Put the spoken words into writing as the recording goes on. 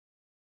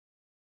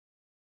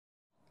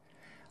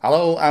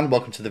Hello and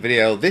welcome to the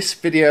video. This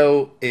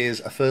video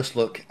is a first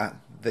look at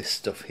this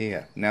stuff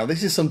here. Now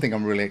this is something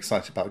I'm really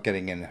excited about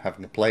getting in and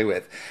having a play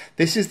with.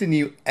 This is the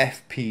new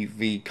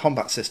FPV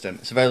combat system.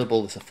 It's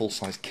available as a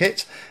full-size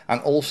kit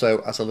and also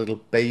as a little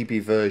baby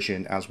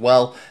version as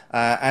well,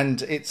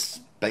 and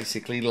it's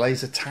basically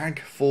laser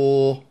tag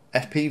for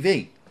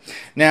FPV.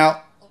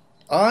 Now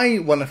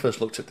when I first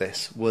looked at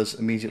this, was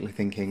immediately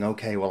thinking,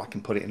 okay, well I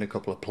can put it in a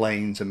couple of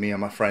planes and me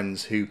and my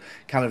friends who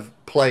kind of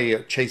play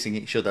at chasing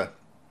each other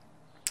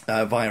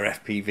via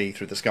FPV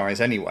through the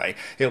skies anyway.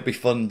 It'll be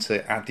fun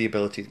to add the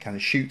ability to kind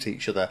of shoot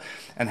each other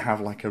and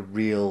have like a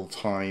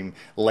real-time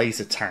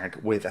laser tag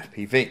with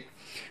FPV.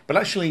 But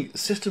actually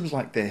systems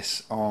like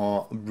this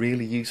are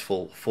really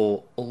useful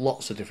for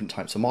lots of different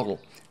types of model.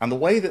 And the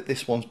way that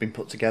this one's been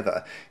put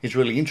together is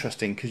really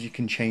interesting because you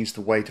can change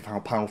the weight of how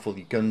powerful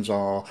your guns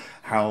are,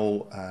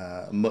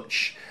 how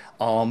much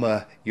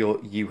armor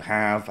you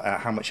have,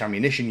 how much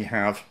ammunition you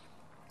have.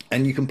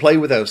 And you can play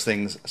with those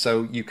things,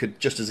 so you could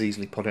just as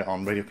easily put it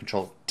on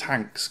radio-controlled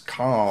tanks,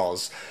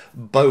 cars,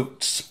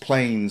 boats,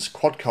 planes,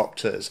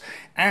 quadcopters,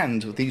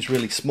 and these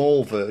really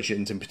small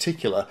versions in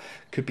particular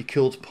could be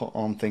cool to put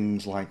on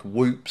things like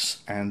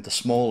whoops and the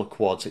smaller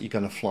quads that you're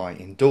going to fly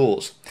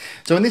indoors.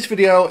 So in this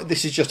video,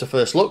 this is just a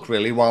first look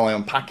really while I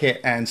unpack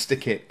it and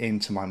stick it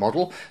into my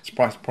model.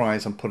 Surprise,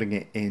 surprise, I'm putting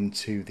it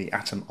into the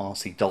Atom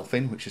RC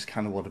Dolphin, which is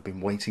kind of what I've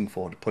been waiting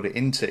for to put it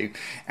into,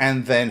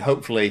 and then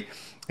hopefully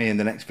in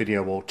the next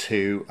video or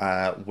two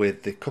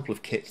with the couple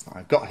of kits that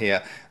I've got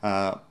here,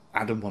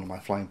 Adam, one of my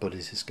flying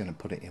buddies, is going to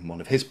put it in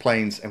one of his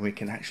planes and we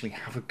can actually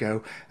have a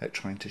go at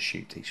trying to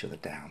shoot each other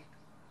down.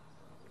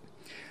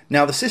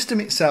 Now the system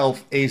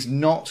itself is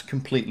not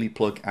completely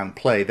plug and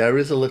play. There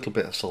is a little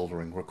bit of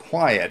soldering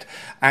required,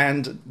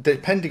 and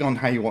depending on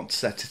how you want to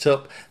set it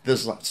up,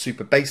 there's that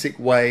super basic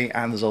way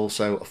and there's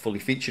also a fully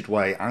featured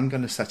way. I'm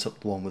going to set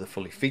up the one with the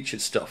fully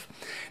featured stuff.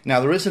 Now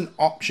there is an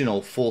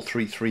optional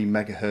 433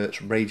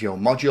 megahertz radio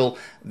module.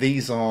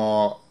 These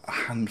are a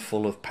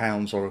handful of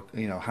pounds or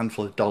a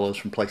handful of dollars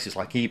from places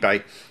like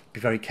eBay. Be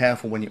very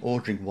careful when you're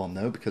ordering one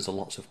though, because there are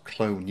lots of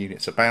clone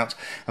units about,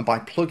 and by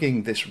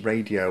plugging this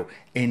radio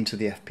into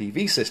the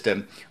FPV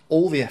system,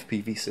 all the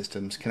FPV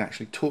systems can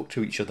actually talk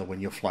to each other when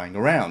you're flying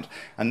around,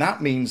 and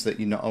that means that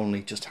you not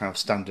only just have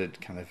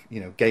standard kind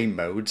of game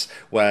modes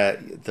where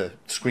the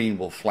screen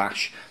will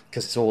flash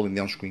because it's all in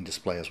the on-screen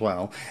display as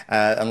well,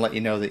 and let you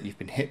know that you've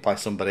been hit by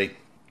somebody.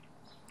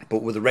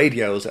 But with the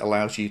radios, it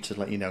allows you to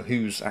let you know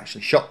who's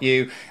actually shot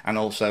you, and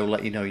also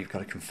let you know you've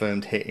got a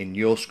confirmed hit in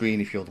your screen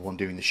if you're the one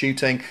doing the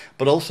shooting,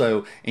 but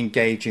also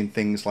engage in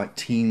things like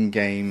team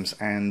games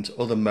and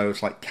other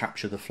modes like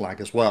capture the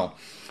flag as well.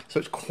 So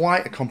it's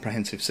quite a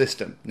comprehensive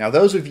system. Now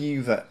those of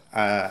you that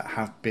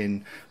have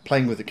been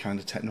playing with the kind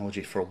of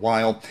technology for a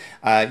while,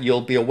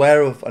 you'll be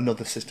aware of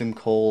another system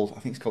called,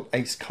 I think it's called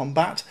Ace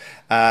Combat.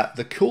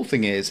 The cool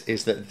thing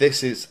is that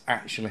this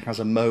actually has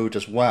a mode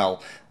as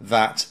well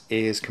that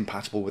is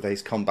compatible with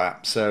Ace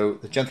Combat. So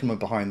the gentleman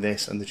behind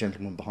this and the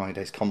gentleman behind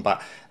Ace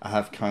Combat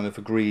have kind of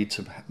agreed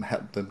to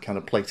help them kind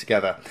of play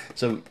together.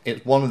 So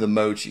it's one of the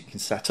modes you can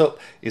set up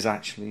is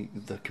actually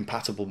the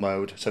compatible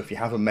mode. So if you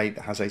have a mate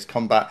that has Ace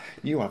Combat,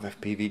 you have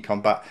FPV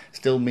Combat,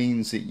 still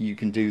means that you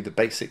can do the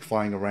basic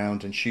flying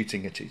around and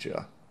shooting at each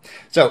other.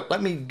 So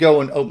let me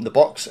go and open the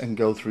box and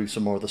go through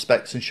some more of the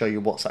specs and show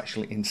you what's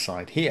actually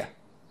inside here.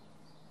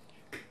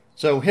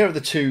 So here are the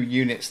two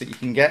units that you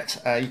can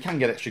get. You can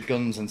get extra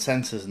guns and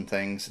sensors and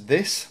things.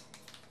 This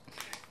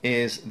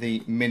is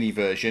the mini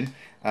version.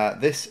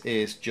 This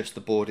is just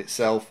the board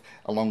itself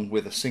along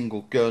with a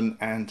single gun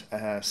and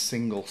a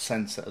single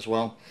sensor as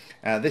well.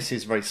 This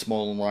is very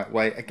small and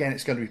lightweight. Again,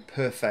 it's going to be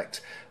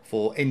perfect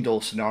for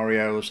indoor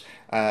scenarios.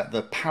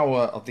 The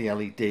power of the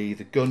LED,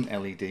 the gun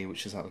LED,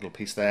 which is that little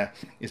piece there,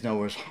 is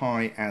nowhere as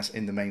high as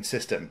in the main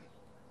system.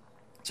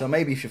 So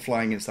maybe if you're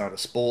flying inside a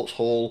sports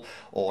hall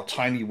or a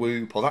tiny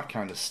whoop or that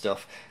kind of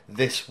stuff,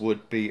 this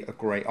would be a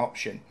great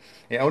option.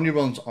 It only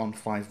runs on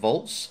 5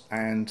 volts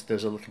and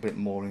there's a little bit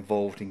more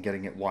involved in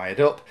getting it wired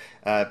up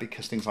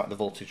because things like the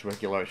voltage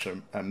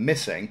regulator are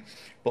missing,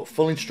 but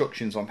full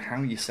instructions on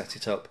how you set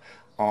it up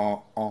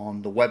are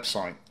on the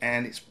website,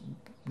 and it's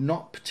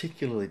not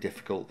particularly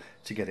difficult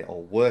to get it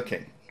all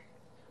working.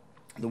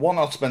 The one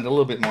I'll spend a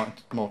little bit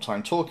more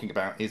time talking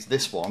about is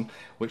this one,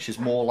 which is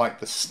more like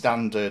the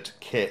standard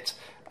kit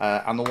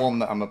and the one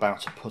that I'm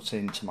about to put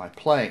into my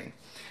plane.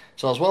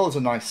 So as well as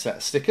a nice set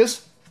of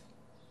stickers,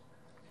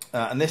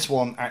 and this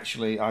one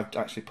actually, I've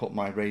actually put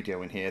my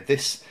radio in here.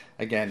 This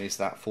again is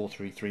that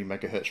 433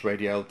 megahertz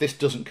radio. This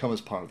doesn't come as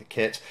part of the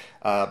kit,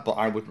 but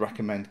I would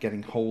recommend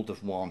getting hold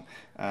of one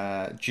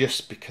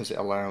just because it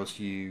allows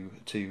you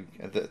to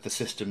the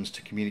systems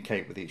to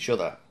communicate with each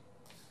other.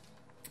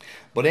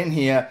 But in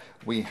here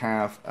we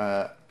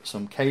have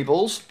some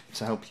cables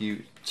to help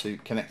you to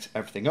connect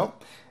everything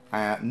up.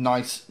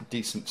 Nice,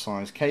 decent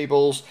sized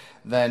cables.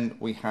 Then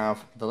we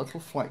have the little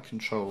flight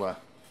controller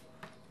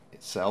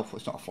itself. Well,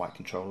 it's not a flight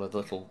controller, the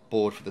little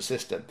board for the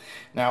system.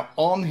 Now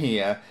on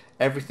here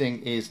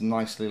everything is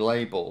nicely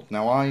labelled.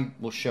 Now I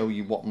will show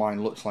you what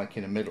mine looks like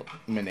in a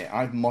minute.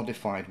 I've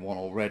modified one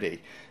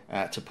already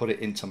to put it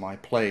into my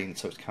plane,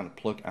 so it's kind of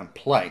plug and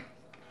play.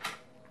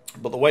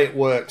 But the way it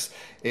works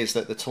is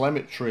that the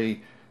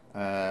telemetry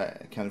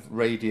kind of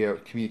radio,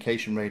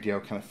 communication radio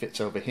kind of fits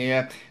over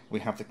here. We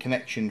have the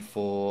connection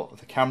for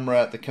the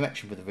camera, the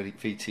connection for the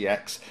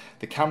VTX.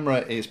 The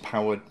camera is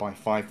powered by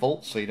 5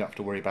 volts, so you don't have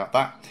to worry about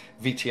that.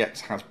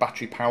 VTX has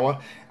battery power,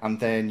 and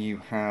then you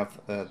have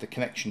the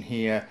connection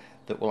here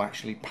that will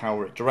actually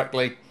power it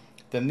directly.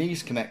 Then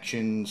these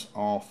connections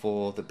are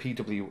for the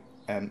PWM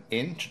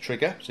in to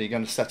trigger, so you're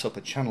going to set up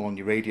a channel on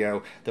your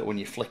radio that when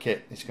you flick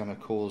it, it's going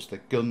to cause the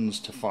guns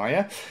to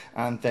fire.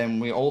 And then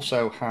we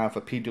also have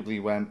a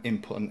PWM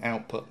input and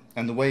output,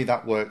 and the way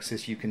that works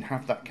is you can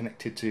have that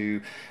connected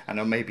to, I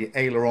know, maybe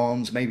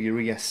ailerons, maybe your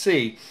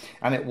ESC,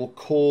 and it will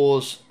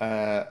cause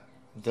the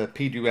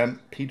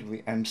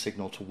PWM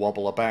signal to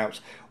wobble about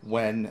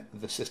when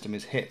the system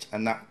is hit,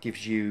 and that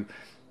gives you,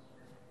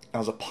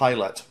 as a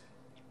pilot,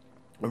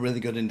 a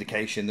really good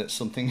indication that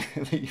something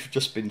that you've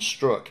just been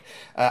struck.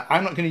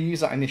 I'm not going to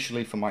use that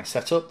initially for my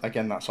setup.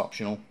 Again, that's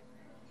optional.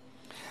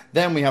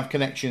 Then we have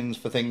connections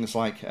for things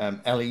like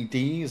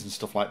LEDs and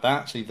stuff like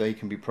that, so they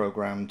can be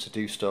programmed to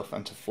do stuff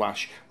and to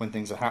flash when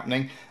things are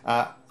happening.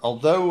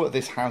 Although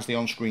this has the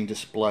on-screen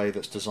display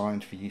that's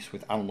designed for use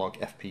with analog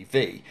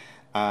FPV,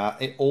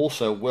 it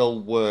also will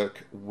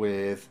work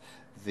with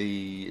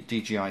the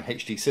DJI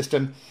HD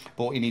system,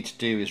 but what you need to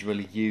do is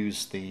really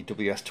use the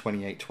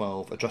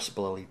WS2812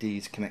 addressable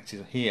LEDs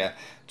connected here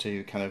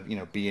to kind of, you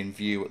know, be in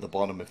view at the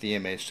bottom of the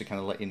image to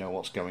kind of let you know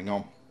what's going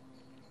on.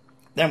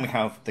 Then we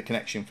have the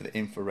connection for the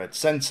infrared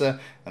sensor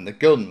and the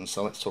guns,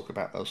 so let's talk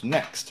about those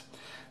next.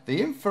 The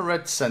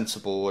infrared sensor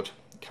board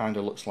kind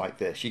of looks like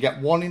this. You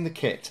get one in the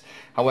kit,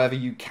 however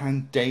you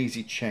can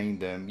daisy chain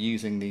them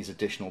using these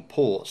additional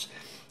ports.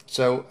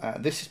 So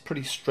this is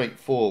pretty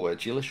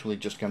straightforward. You're literally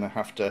just going to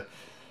have to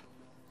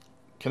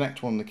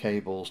connect one of the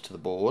cables to the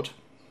board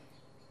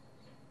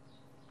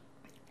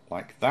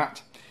like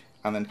that,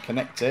 and then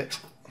connect it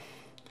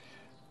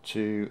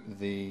to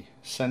the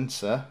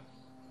sensor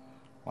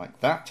like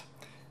that,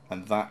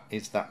 and that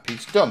is that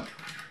piece done.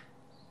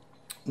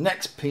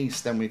 Next piece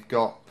then we've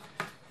got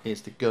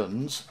is the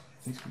guns.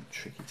 These are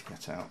tricky to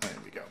get out. There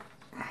we go.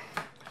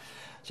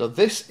 So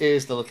this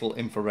is the little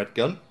infrared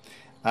gun.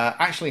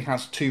 Actually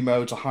has 2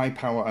 modes, a high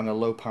power and a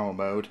low power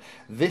mode.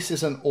 This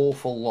is an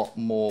awful lot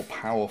more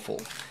powerful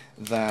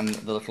than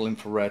the little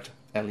infrared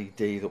LED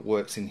that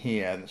works in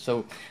here.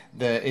 So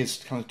there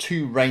is kind of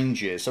 2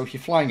 ranges. So if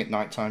you're flying at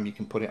night time, you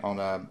can put it on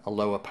a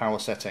lower power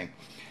setting.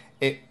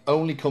 It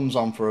only comes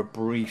on for a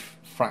brief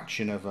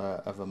fraction of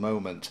a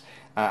moment,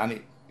 and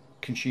it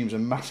consumes a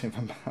massive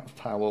amount of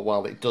power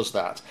while it does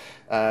that.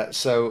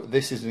 So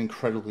this is an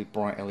incredibly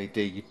bright LED.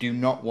 You do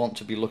not want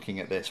to be looking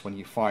at this when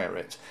you fire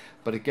it.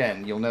 But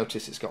again, you'll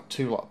notice it's got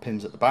 2 lot of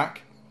pins at the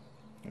back.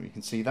 You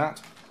can see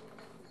that.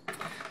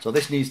 So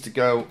this needs to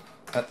go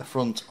at the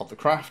front of the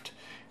craft.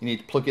 You need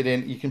to plug it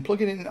in. You can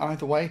plug it in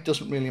either way. It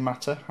doesn't really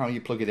matter how you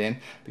plug it in,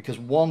 because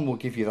one will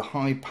give you the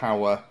high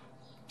power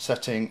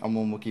setting and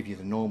one will give you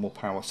the normal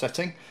power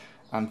setting,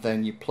 and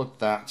then you plug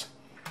that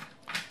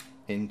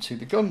into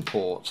the gun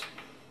port.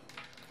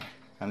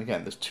 And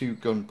again, there's 2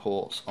 gun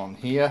ports on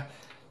here,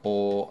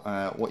 or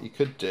what you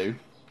could do,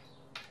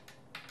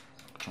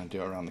 try and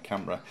do it around the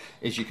camera,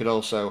 is you could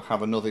also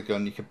have another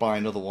gun. You could buy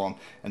another one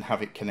and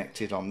have it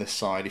connected on this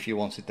side if you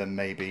wanted them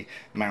maybe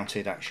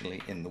mounted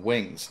actually in the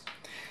wings.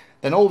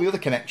 Then all the other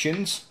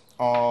connections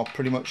are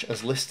pretty much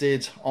as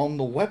listed on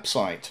the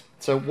website.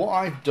 So what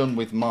I've done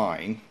with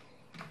mine,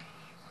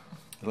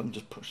 let me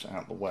just push that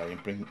out of the way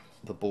and bring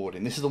the board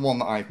in. This is the one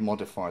that I've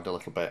modified a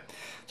little bit.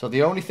 So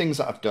the only things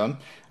that I've done,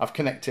 I've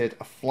connected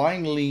a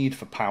flying lead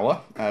for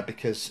power,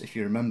 because if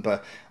you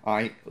remember,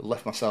 I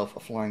left myself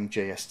a flying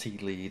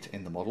JST lead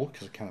in the model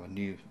because I kind of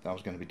knew that I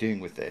was going to be doing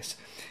with this.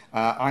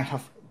 I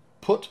have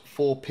put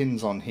 4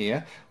 pins on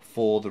here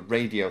for the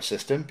radio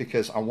system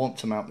because I want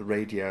to mount the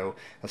radio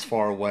as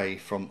far away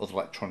from other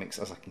electronics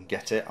as I can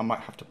get it. I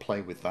might have to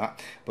play with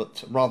that,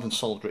 but rather than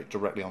solder it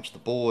directly onto the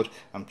board,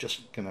 I'm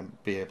just going to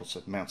be able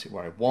to mount it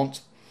where I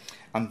want.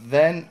 And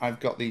then I've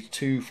got these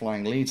 2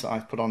 flying leads that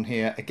I've put on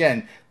here.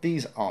 Again,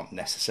 these aren't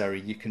necessary.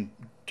 You can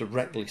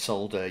directly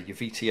solder your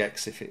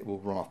VTX if it will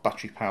run off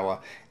battery power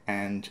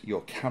and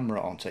your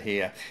camera onto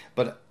here.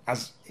 But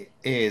as it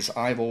is,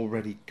 I've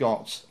already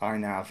got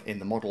iNav in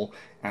the model,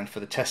 and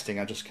for the testing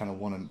I just kind of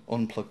want to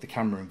unplug the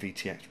camera and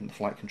VTX from the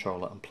flight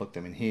controller and plug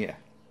them in here.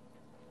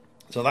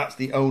 So that's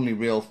the only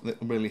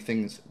really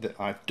things that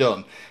I've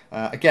done.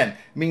 Again,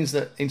 means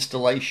that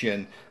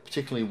installation,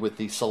 particularly with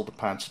these solder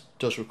pads,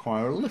 does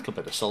require a little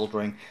bit of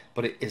soldering,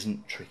 but it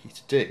isn't tricky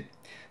to do.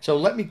 So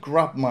let me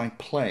grab my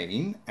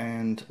plane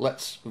and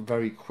let's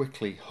very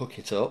quickly hook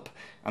it up,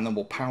 and then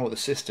we'll power the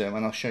system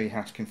and I'll show you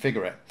how to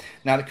configure it.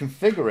 Now to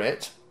configure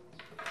it,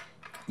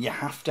 you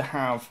have to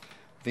have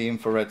the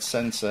infrared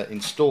sensor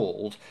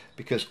installed,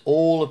 because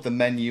all of the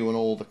menu and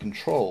all the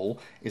control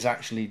is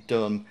actually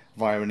done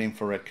via an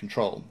infrared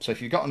control. So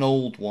if you've got an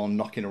old one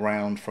knocking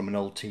around from an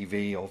old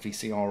TV or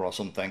VCR or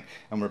something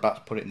and we're about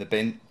to put it in the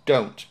bin,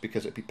 don't,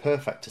 because it'd be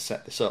perfect to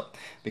set this up,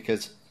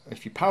 because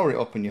if you power it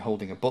up and you're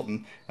holding a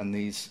button and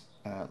these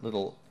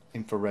little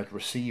infrared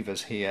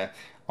receivers here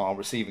are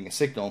receiving a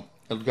signal,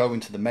 it'll go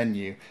into the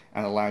menu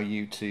and allow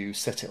you to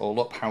set it all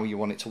up how you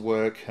want it to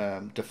work,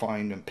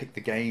 define and pick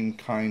the game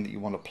kind that you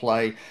want to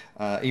play,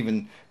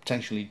 even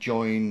potentially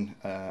join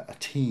a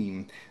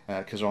team,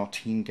 because there are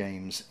team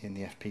games in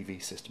the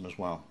FPV system as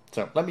well.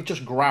 So let me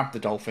just grab the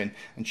Dolphin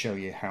and show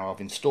you how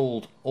I've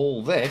installed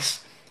all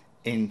this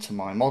into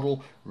my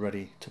model,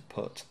 ready to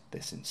put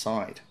this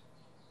inside.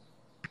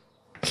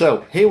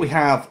 So here we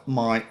have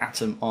my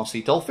Atom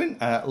RC Dolphin.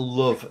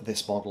 Love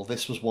this model.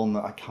 This was one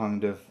that I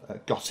kind of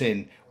got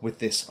in with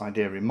this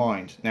idea in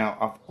mind. Now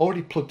I've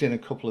already plugged in a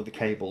couple of the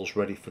cables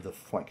ready for the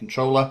flight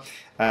controller.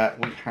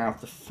 We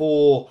have the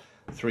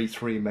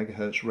 433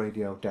 megahertz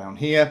radio down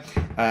here.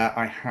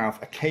 I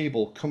have a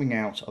cable coming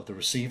out of the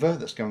receiver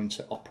that's going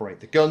to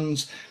operate the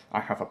guns. I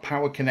have a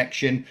power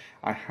connection.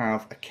 I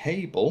have a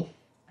cable,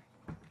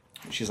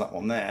 which is that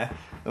one there,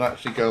 that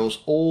actually goes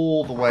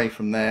all the way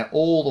from there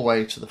all the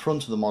way to the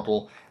front of the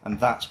model, and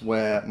that's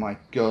where my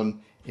gun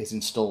is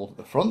installed at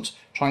the front,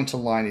 trying to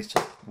line it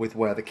up with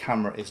where the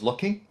camera is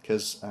looking,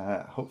 because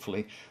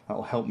hopefully that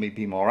will help me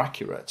be more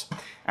accurate.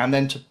 And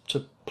then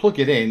to plug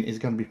it in is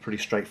going to be pretty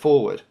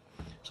straightforward.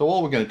 So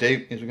all we're going to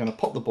do is we're going to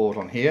pop the board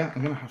on here.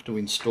 I'm going to have to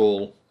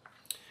install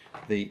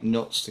the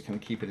nuts to kind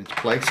of keep it into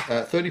place,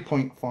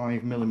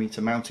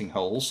 30.5mm mounting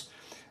holes.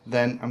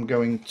 Then I'm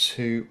going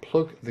to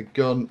plug the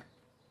gun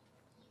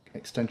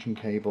extension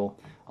cable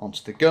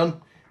onto the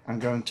gun. I'm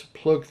going to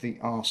plug the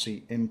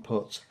RC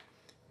input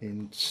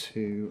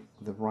into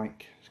the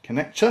right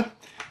connector.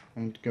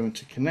 I'm going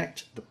to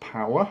connect the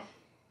power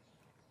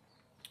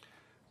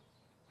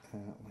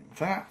like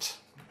that.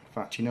 In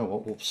fact, you know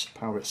what, we'll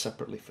power it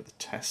separately for the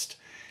test.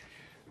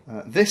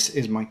 This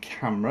is my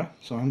camera,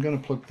 so I'm going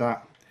to plug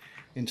that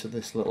into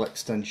this little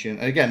extension.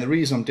 And again, the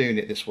reason I'm doing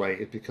it this way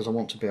is because I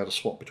want to be able to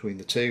swap between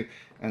the two,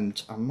 and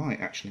I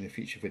might actually in a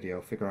future video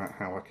figure out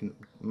how I can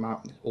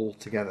mount it all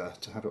together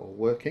to have it all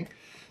working.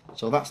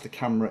 So that's the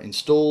camera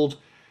installed.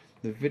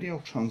 The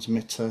video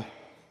transmitter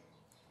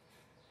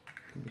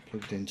can be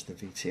plugged into the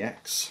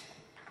VTX.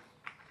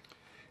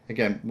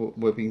 Again,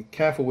 we're being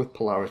careful with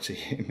polarity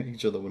and making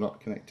sure that we're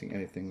not connecting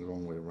anything the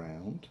wrong way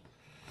around.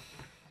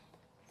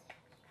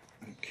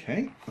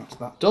 Okay, that's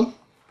that done.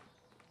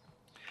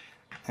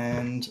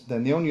 And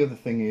then the only other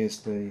thing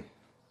is the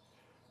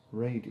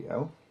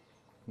radio,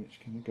 which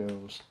kind of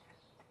goes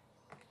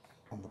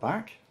on the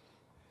back,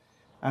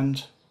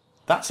 and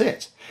that's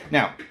it.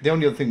 Now the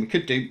only other thing we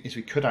could do is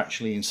we could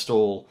actually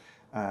install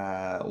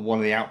one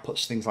of the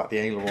outputs, things like the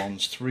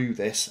ailerons, through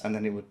this, and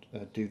then it would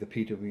do the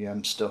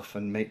PWM stuff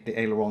and make the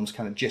ailerons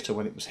kind of jitter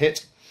when it was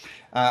hit.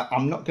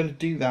 I'm not going to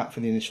do that for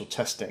the initial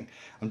testing.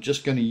 I'm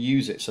just going to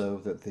use it so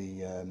that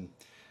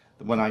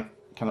when I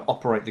kind of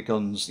operate the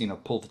guns, you know,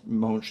 pull the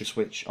momentary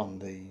switch on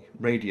the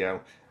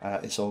radio,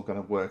 it's all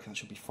going to work and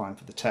should be fine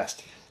for the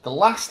test. The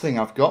last thing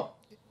I've got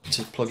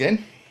to plug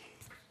in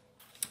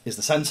is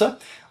the sensor.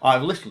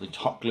 I've literally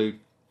hot glued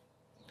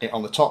it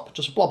on the top,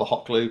 just a blob of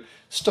hot glue,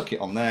 stuck it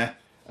on there,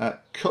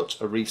 cut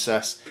a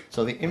recess,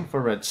 so the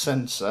infrared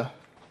sensor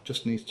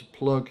just needs to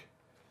plug,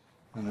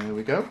 and there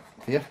we go.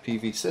 The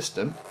FPV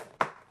system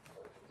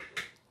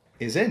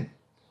is in.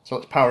 So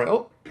let's power it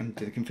up and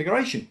do the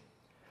configuration.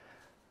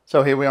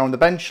 So here we are on the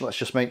bench. Let's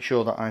just make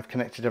sure that I've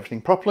connected everything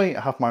properly.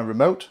 I have my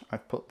remote.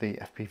 I've put the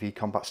FPV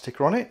combat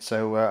sticker on it,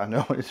 so I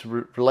know what it's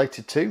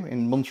related to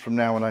in months from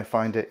now when I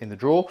find it in the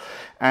drawer.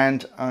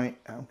 And I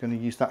am going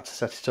to use that to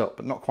set it up,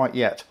 but not quite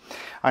yet.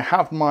 I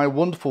have my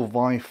wonderful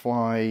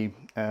Wi-Fi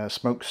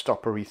smoke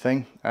stoppery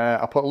thing.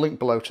 I'll put a link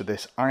below to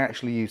this. I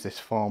actually use this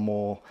far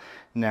more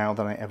now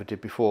than I ever did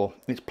before.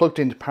 It's plugged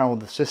in to power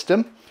the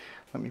system.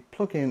 Let me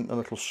plug in a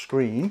little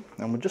screen,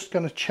 and we're just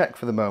going to check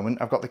for the moment.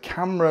 I've got the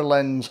camera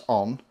lens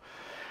on,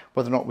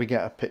 whether or not we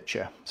get a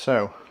picture.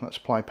 So let's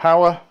apply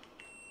power.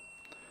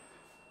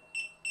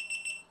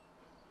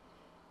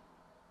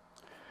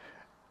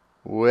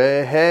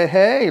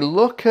 Hey,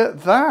 look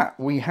at that.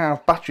 We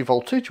have battery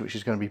voltage, which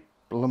is going to be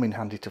blooming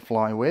handy to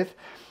fly with,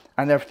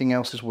 and everything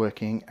else is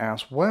working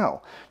as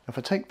well. If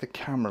I take the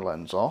camera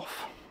lens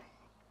off,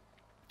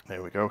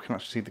 there we go, we can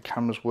actually see the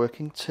camera's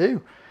working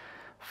too.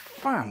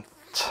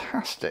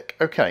 Fantastic.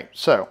 Okay,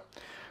 so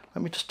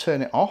let me just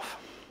turn it off.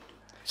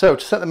 So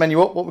to set the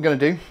menu up, what we're going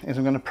to do is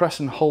I'm going to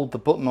press and hold the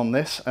button on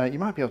this. You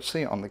might be able to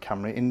see it on the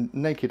camera. In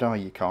naked eye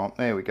you can't.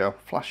 There we go,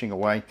 flashing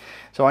away.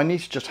 So I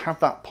need to just have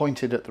that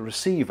pointed at the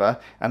receiver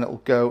and it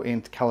will go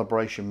into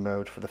calibration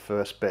mode for the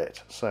first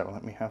bit. So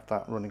let me have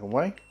that running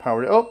away.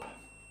 Power it up.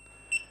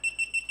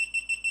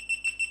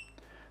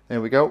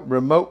 There we go,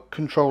 remote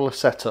controller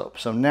setup.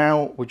 So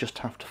now we just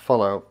have to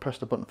follow. Press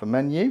the button for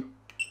menu.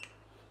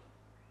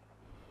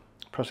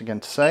 Press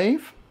again to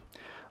save.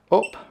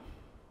 Up.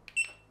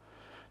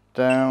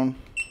 Down,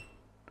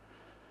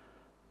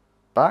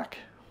 back.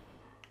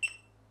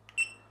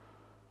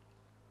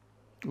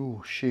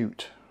 Ooh,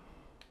 shoot.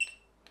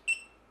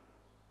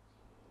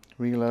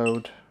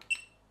 Reload.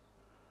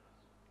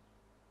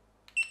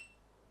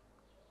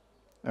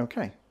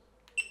 Okay.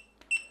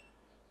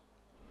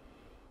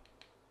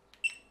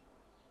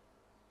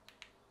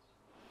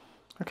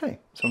 Okay,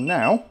 so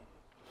now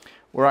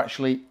we're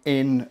actually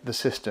in the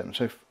system.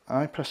 So if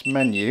I press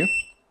menu,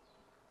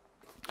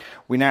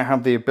 we now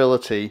have the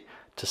ability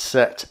to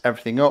set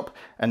everything up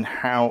and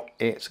how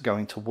it's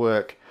going to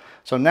work.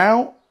 So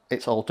now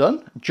it's all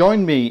done.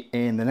 Join me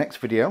in the next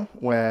video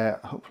where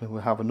hopefully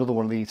we'll have another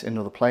one of these in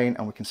another plane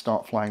and we can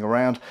start flying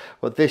around.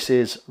 But this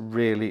is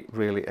really,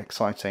 really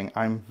exciting.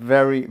 I'm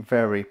very,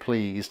 very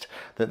pleased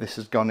that this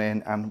has gone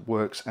in and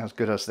works as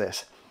good as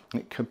this.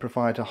 It could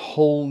provide a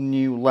whole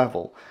new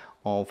level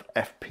of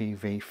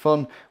FPV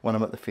fun when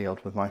I'm at the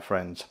field with my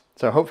friends.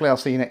 So hopefully I'll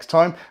see you next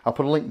time. I'll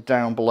put a link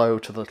down below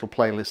to the little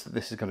playlist that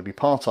this is going to be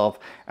part of,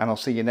 and I'll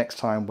see you next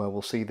time where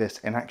we'll see this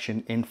in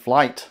action in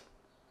flight.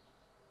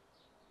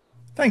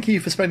 Thank you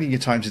for spending your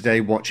time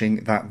today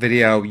watching that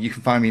video. You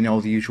can find me in all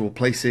the usual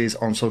places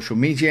on social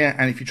media,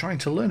 and if you're trying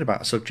to learn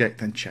about a subject,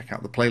 then check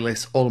out the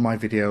playlist. All of my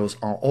videos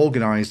are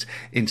organised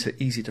into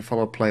easy to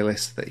follow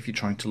playlists that if you're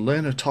trying to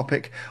learn a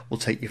topic will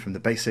take you from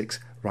the basics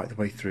right the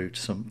way through to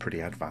some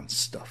pretty advanced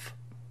stuff.